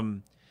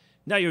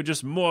 Now you're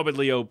just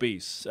morbidly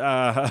obese.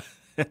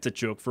 That's a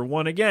joke for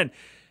one again.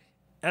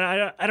 And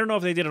I don't know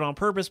if they did it on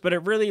purpose, but it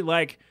really,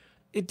 like,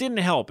 it didn't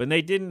help. And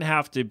they didn't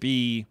have to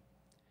be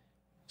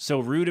so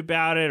rude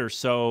about it or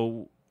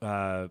so,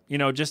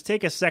 just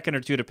take a second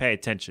or two to pay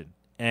attention.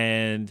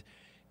 And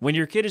when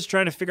your kid is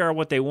trying to figure out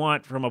what they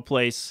want from a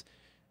place,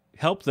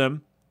 help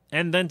them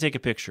and then take a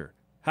picture.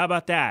 How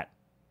about that?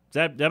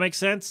 Does that make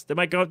sense? Did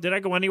I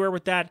go anywhere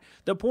with that?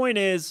 The point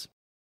is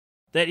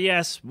that,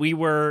 yes, we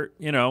were,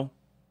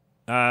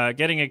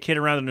 getting a kid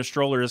around in a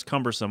stroller is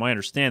cumbersome. I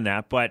understand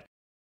that, but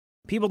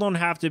people don't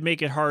have to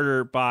make it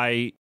harder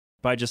by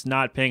just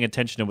not paying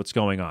attention to what's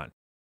going on.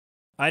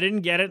 I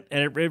didn't get it,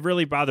 and it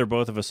really bothered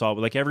both of us all.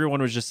 Like,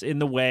 everyone was just in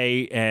the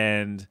way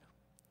and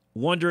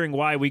wondering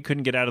why we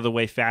couldn't get out of the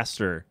way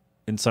faster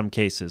in some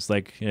cases.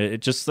 Like, it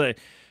just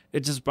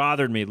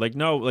bothered me. Like,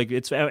 no, like,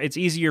 it's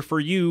easier for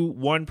you,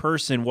 one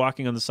person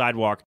walking on the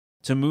sidewalk,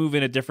 to move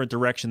in a different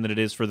direction than it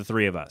is for the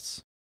three of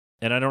us.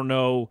 And I don't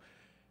know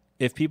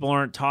if people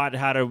aren't taught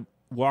how to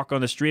walk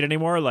on the street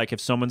anymore. Like,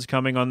 if someone's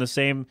coming on the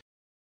same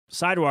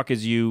sidewalk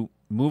as you,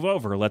 move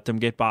over, let them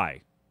get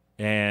by.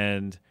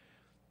 And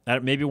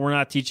maybe we're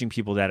not teaching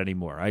people that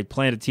anymore. I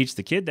plan to teach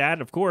the kid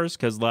that, of course,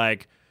 because,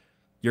 like,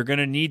 you're going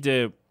to need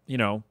to,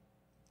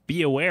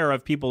 be aware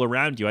of people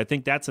around you. I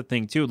think that's a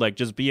thing, too. Like,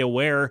 just be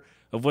aware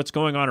of what's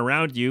going on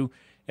around you.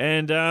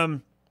 And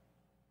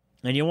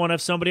you won't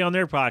have somebody on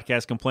their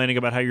podcast complaining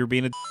about how you're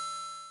being a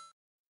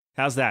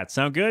How's that?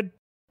 Sound good?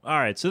 All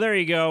right, so there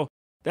you go.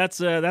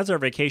 That's our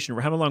vacation.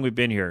 How long we've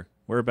been here?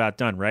 We're about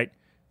done, right?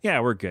 Yeah,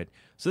 we're good.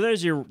 So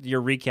there's your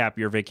recap,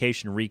 your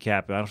vacation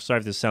recap. I'm sorry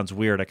if this sounds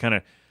weird. I kind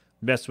of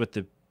messed with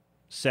the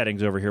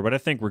settings over here, but I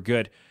think we're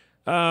good.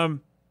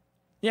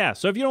 Yeah,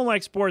 so if you don't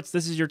like sports,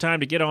 this is your time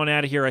to get on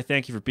out of here. I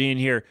thank you for being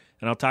here,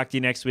 and I'll talk to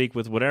you next week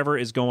with whatever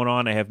is going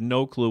on. I have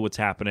no clue what's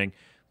happening,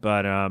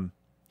 but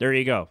there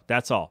you go.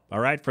 That's all. All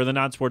right, for the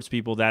non-sports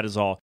people, that is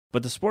all.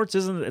 But the sports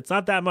it's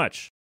not that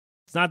much.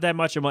 It's not that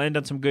much, and we'll end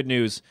on some good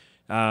news.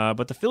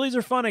 But the Phillies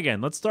are fun again.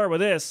 Let's start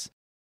with this.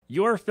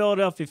 Your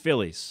Philadelphia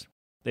Phillies.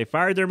 They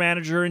fired their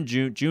manager in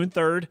June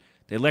 3rd.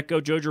 They let go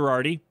Joe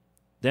Girardi.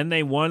 Then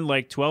they won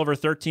like 12 or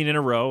 13 in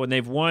a row, and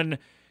they've won,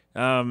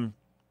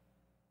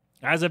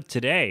 as of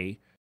today,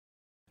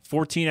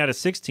 14 out of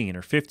 16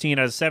 or 15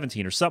 out of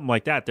 17 or something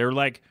like that. They're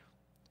like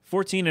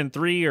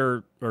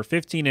 14-3 or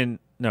 15 and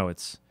no,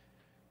 it's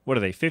what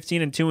are they?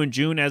 15-2 in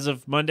June as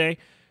of Monday.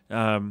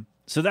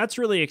 So that's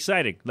really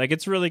exciting. Like,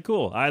 it's really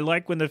cool. I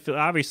like when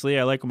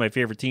I like when my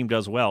favorite team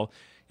does well,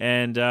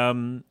 and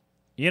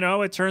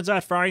it turns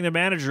out firing the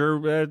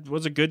manager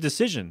was a good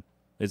decision.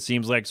 It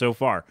seems like so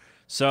far.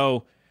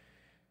 So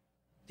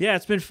yeah,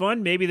 it's been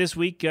fun. Maybe this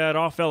week it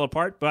all fell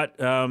apart, but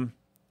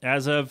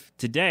as of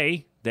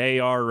today,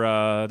 they're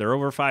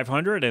over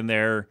 500, and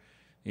they're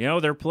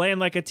playing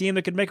like a team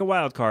that could make a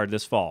wild card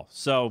this fall.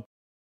 So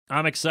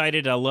I'm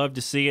excited. I love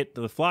to see it.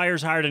 The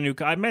Flyers hired a new.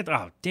 I meant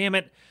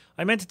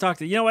to talk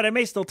to. You know what? I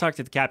may still talk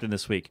to the captain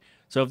this week.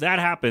 So if that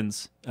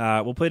happens,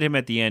 we'll put him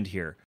at the end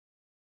here.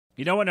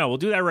 You know what? No, we'll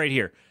do that right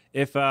here.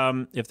 If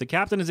the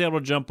captain is able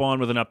to jump on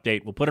with an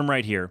update, we'll put him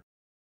right here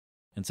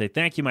and say,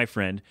 thank you, my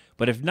friend.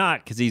 But if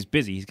not, because he's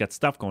busy, he's got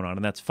stuff going on,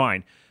 and that's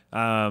fine.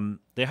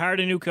 They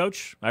hired a new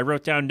coach. I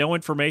wrote down no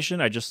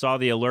information. I just saw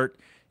the alert,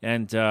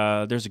 and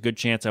there's a good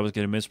chance I was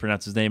going to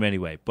mispronounce his name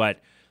anyway.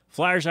 But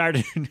Flyers hired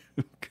a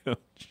new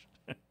coach.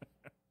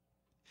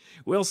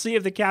 We'll see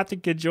if the captain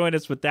can join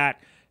us with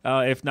that.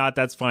 If not,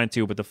 that's fine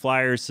too. But the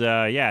Flyers,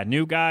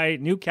 new guy,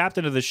 new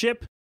captain of the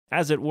ship,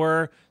 as it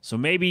were. So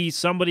maybe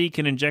somebody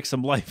can inject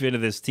some life into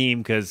this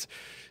team because,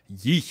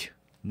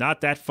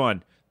 not that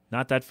fun.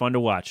 Not that fun to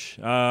watch.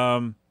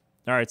 All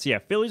right, so yeah,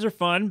 Phillies are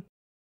fun.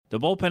 The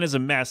bullpen is a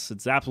mess.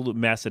 It's an absolute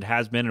mess. It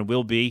has been and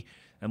will be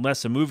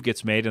unless a move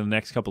gets made in the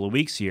next couple of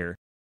weeks here.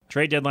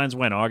 Trade deadline's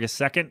when? August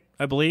 2nd,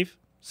 I believe.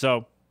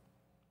 So,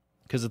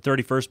 because the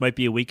 31st might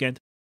be a weekend.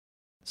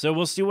 So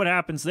we'll see what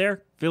happens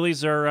there.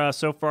 Phillies are,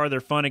 so far, they're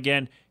fun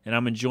again, and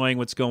I'm enjoying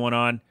what's going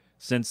on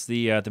since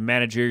the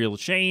managerial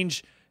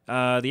change.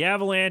 The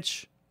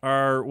Avalanche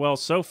are, well,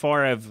 so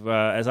far,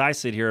 as I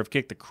sit here, have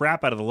kicked the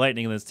crap out of the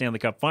Lightning in the Stanley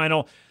Cup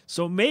final.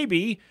 So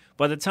maybe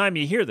by the time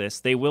you hear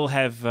this, they will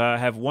have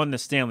won the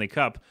Stanley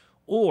Cup.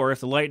 Or if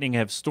the Lightning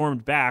have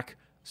stormed back,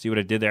 see what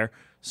I did there?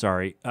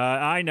 Sorry.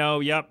 I know.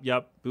 Yep.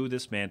 Boo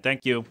this man.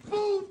 Thank you.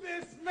 Boo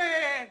this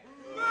man!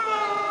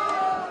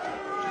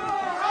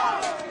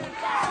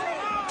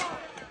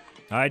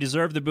 I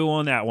deserve the boo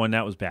on that one.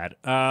 That was bad.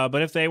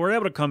 But if they were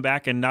able to come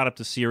back and knot up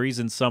the series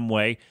in some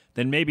way,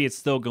 then maybe it's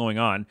still going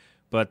on.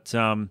 But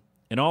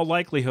in all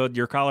likelihood,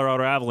 your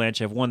Colorado Avalanche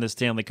have won the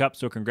Stanley Cup,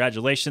 so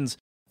congratulations.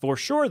 For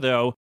sure,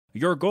 though,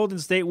 your Golden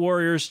State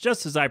Warriors,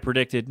 just as I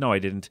predicted, no, I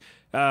didn't,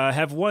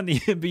 have won the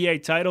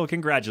NBA title.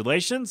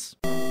 Congratulations.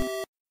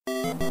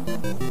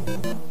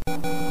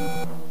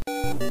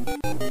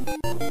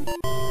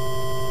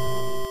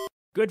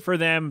 Good for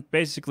them.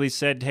 Basically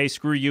said, hey,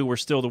 screw you, we're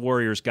still the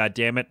Warriors,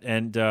 goddammit.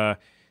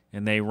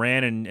 And they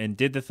ran and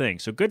did the thing.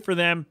 So good for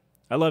them.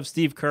 I love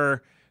Steve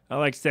Kerr. I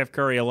like Steph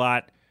Curry a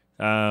lot.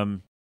 Andre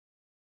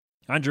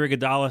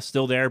Iguodala,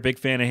 still there. Big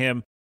fan of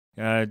him.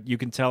 You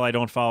can tell I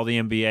don't follow the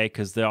NBA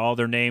because all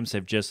their names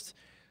have just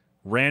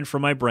ran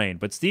from my brain.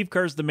 But Steve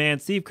Kerr's the man.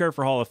 Steve Kerr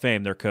for Hall of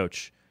Fame, their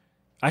coach.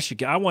 I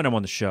want him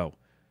on the show.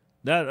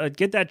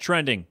 Get that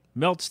trending.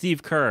 Melt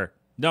Steve Kerr.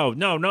 No,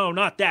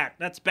 not that.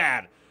 That's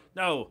bad.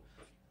 No.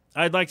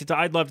 I'd love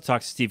to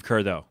talk to Steve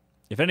Kerr, though.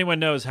 If anyone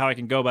knows how I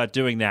can go about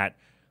doing that,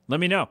 let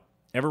me know.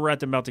 We're at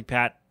the Melting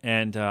Pat,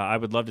 and I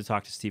would love to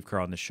talk to Steve Kerr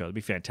on this show. That'd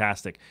be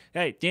fantastic.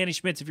 Hey, Danny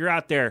Schmitz, if you're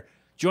out there,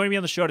 join me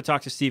on the show to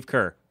talk to Steve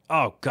Kerr.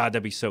 Oh, God,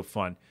 that'd be so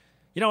fun.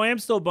 I am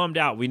still bummed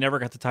out we never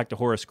got to talk to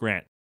Horace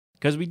Grant.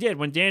 Because we did.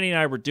 When Danny and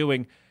I were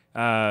doing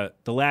the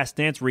Last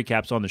Dance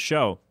recaps on the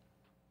show,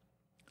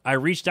 I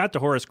reached out to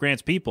Horace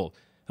Grant's people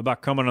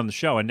about coming on the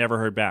show and never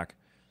heard back.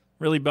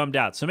 Really bummed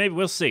out. So maybe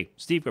we'll see.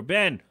 Steve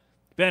Kerr.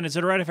 Ben, is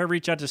it all right if I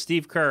reach out to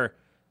Steve Kerr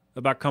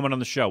about coming on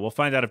the show? We'll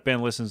find out if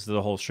Ben listens to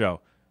the whole show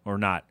or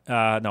not.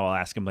 No, I'll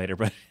ask him later.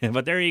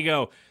 But there you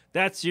go.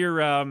 That's your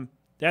real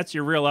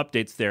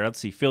updates there. Let's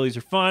see. Phillies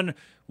are fun.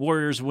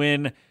 Warriors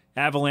win.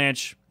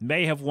 Avalanche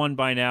may have won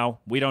by now.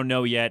 We don't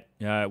know yet.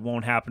 It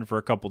won't happen for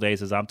a couple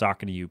days as I'm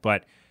talking to you.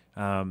 But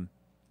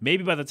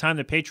maybe by the time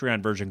the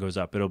Patreon version goes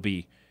up, it'll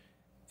be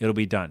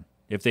done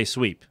if they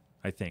sweep,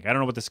 I think. I don't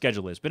know what the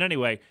schedule is. But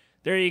anyway,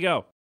 there you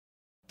go.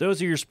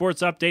 Those are your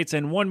sports updates,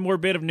 and one more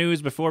bit of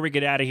news before we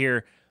get out of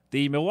here.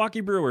 The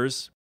Milwaukee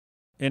Brewers,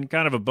 and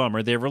kind of a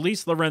bummer, they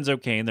released Lorenzo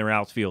Cain, their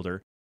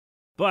outfielder,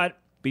 but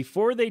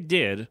before they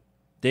did,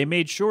 they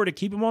made sure to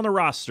keep him on the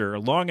roster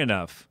long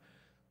enough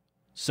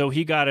so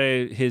he got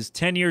his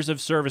 10 years of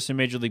service in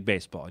Major League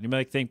Baseball. And you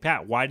might think,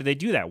 Pat, why did they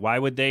do that? Why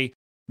would they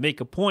make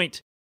a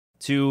point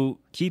to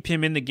keep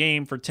him in the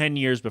game for 10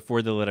 years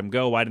before they let him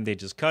go? Why didn't they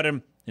just cut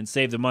him and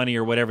save the money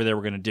or whatever they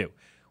were going to do?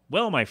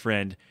 Well, my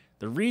friend,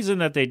 the reason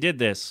that they did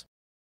this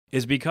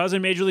is because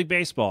in Major League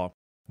Baseball,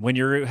 when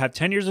you have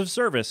 10 years of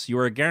service, you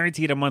are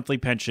guaranteed a monthly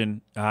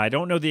pension. I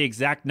don't know the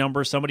exact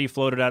number. Somebody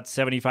floated out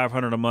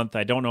 $7,500 a month.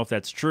 I don't know if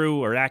that's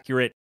true or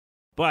accurate,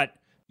 but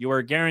you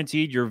are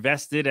guaranteed. You're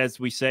vested, as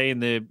we say in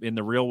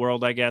the real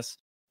world, I guess,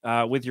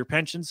 with your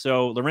pension.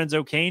 So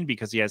Lorenzo Cain,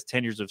 because he has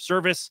 10 years of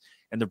service,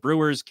 and the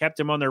Brewers kept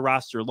him on their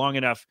roster long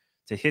enough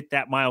to hit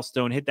that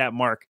milestone, hit that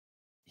mark,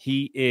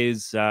 he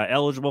is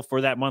eligible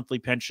for that monthly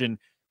pension,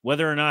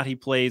 whether or not he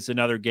plays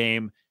another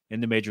game in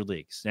the major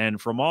leagues.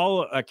 And from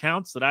all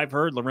accounts that I've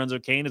heard, Lorenzo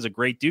Cain is a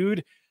great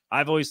dude.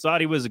 I've always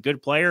thought he was a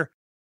good player.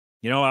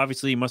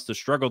 Obviously he must have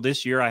struggled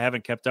this year. I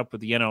haven't kept up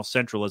with the NL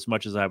Central as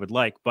much as I would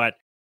like, but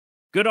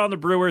good on the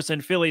Brewers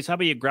and Phillies. How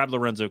about you grab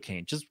Lorenzo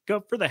Cain? Just go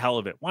for the hell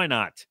of it. Why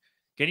not?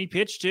 Can he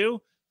pitch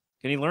too?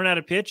 Can he learn how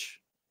to pitch?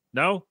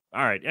 No?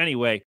 All right.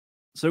 Anyway,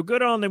 so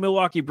good on the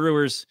Milwaukee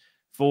Brewers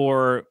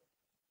for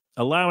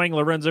allowing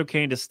Lorenzo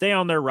Cain to stay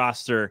on their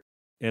roster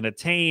and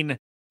attain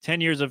 10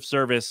 years of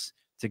service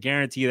to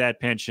guarantee that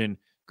pension.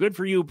 Good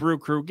for you, Brew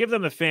Crew. Give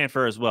them the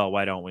fanfare as well.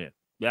 Why don't we?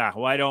 Yeah,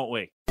 why don't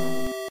we?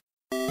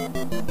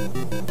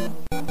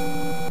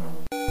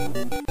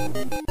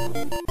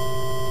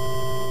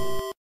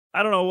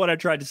 I don't know what I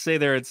tried to say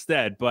there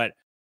instead, but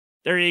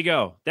there you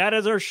go. That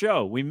is our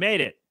show. We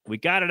made it. We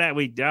got it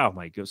oh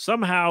my God.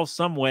 Somehow,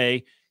 some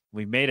way,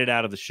 we made it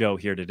out of the show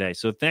here today.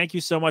 So thank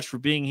you so much for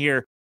being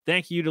here.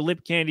 Thank you to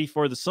Lip Candy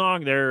for the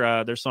song.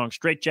 Their song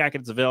Straight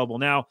Jacket is available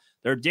now.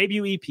 Their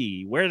debut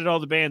EP, Where Did All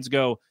the Bands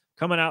Go?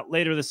 Coming out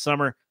later this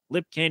summer.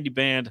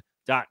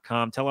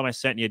 LipCandyBand.com. Tell them I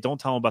sent you. Don't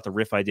tell them about the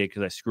riff I did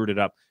because I screwed it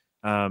up.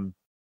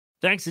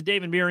 Thanks to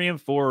Dave and Miriam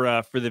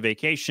for the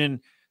vacation,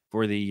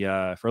 for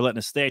letting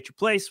us stay at your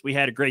place. We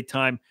had a great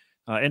time,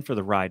 and for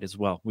the ride as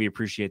well. We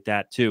appreciate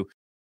that too.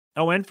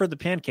 Oh, and for the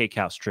Pancake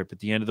House trip at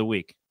the end of the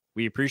week.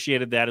 We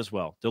appreciated that as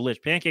well.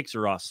 Delish. Pancakes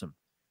are awesome.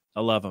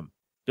 I love them.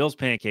 Bill's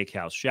Pancake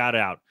House. Shout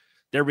out.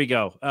 There we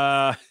go.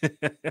 I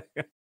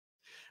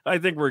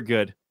think we're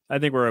good. I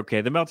think we're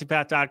okay.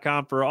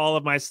 TheMeltingPat.com for all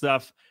of my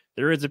stuff.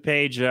 There is a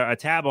page, a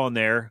tab on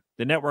there,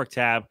 the network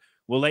tab.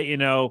 We'll let you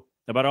know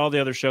about all the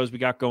other shows we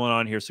got going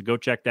on here. So go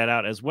check that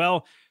out as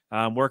well.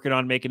 I'm working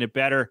on making it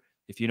better.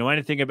 If you know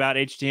anything about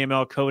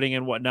HTML coding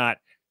and whatnot,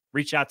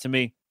 reach out to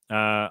me.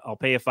 I'll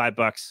pay you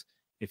 $5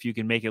 if you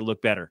can make it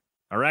look better.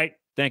 All right.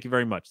 Thank you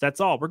very much. That's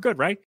all. We're good,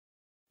 right?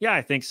 Yeah,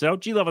 I think so.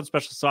 G Love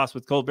Special Sauce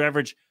with cold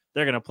beverage.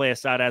 They're going to play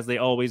us out as they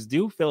always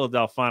do.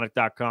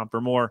 Philadelphonic.com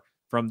for more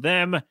from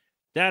them.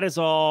 That is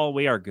all.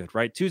 We are good,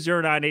 right?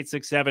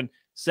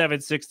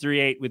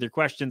 209-867-7638 with your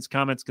questions,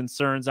 comments,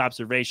 concerns,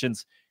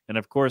 observations, and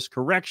of course,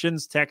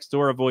 corrections, text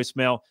or a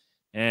voicemail.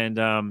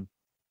 And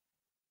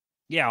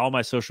yeah, all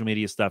my social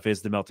media stuff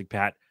is The Melting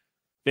Pat.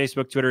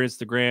 Facebook, Twitter,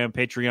 Instagram,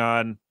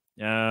 Patreon.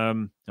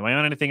 Am I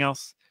on anything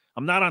else?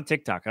 I'm not on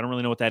TikTok. I don't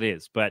really know what that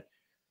is, but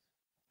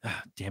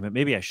damn it,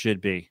 maybe I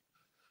should be.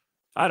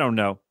 I don't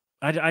know.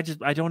 I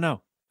don't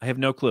know. I have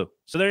no clue.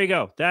 So there you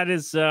go. That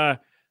is our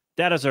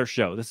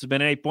show. This has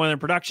been an 8 Boiler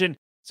production.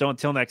 So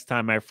until next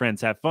time, my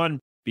friends, have fun,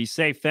 be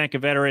safe, thank a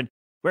veteran,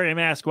 wear your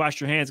mask,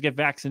 wash your hands, get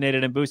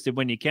vaccinated and boosted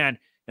when you can.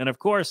 And of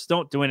course,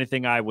 don't do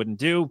anything I wouldn't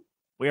do.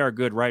 We are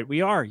good, right?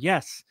 We are.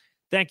 Yes.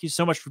 Thank you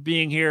so much for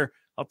being here.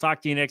 I'll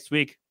talk to you next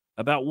week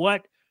about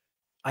what?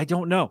 I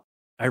don't know.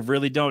 I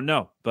really don't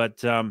know. But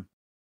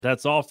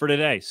that's all for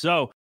today.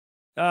 So,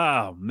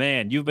 oh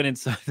man, you've been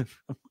inside.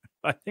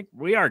 I think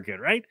we are good,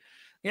 right?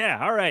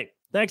 Yeah. All right.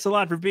 Thanks a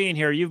lot for being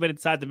here. You've been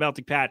inside the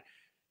Melting Pat.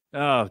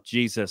 Oh,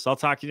 Jesus. I'll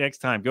talk to you next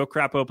time. Go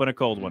crap open a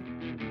cold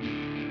one.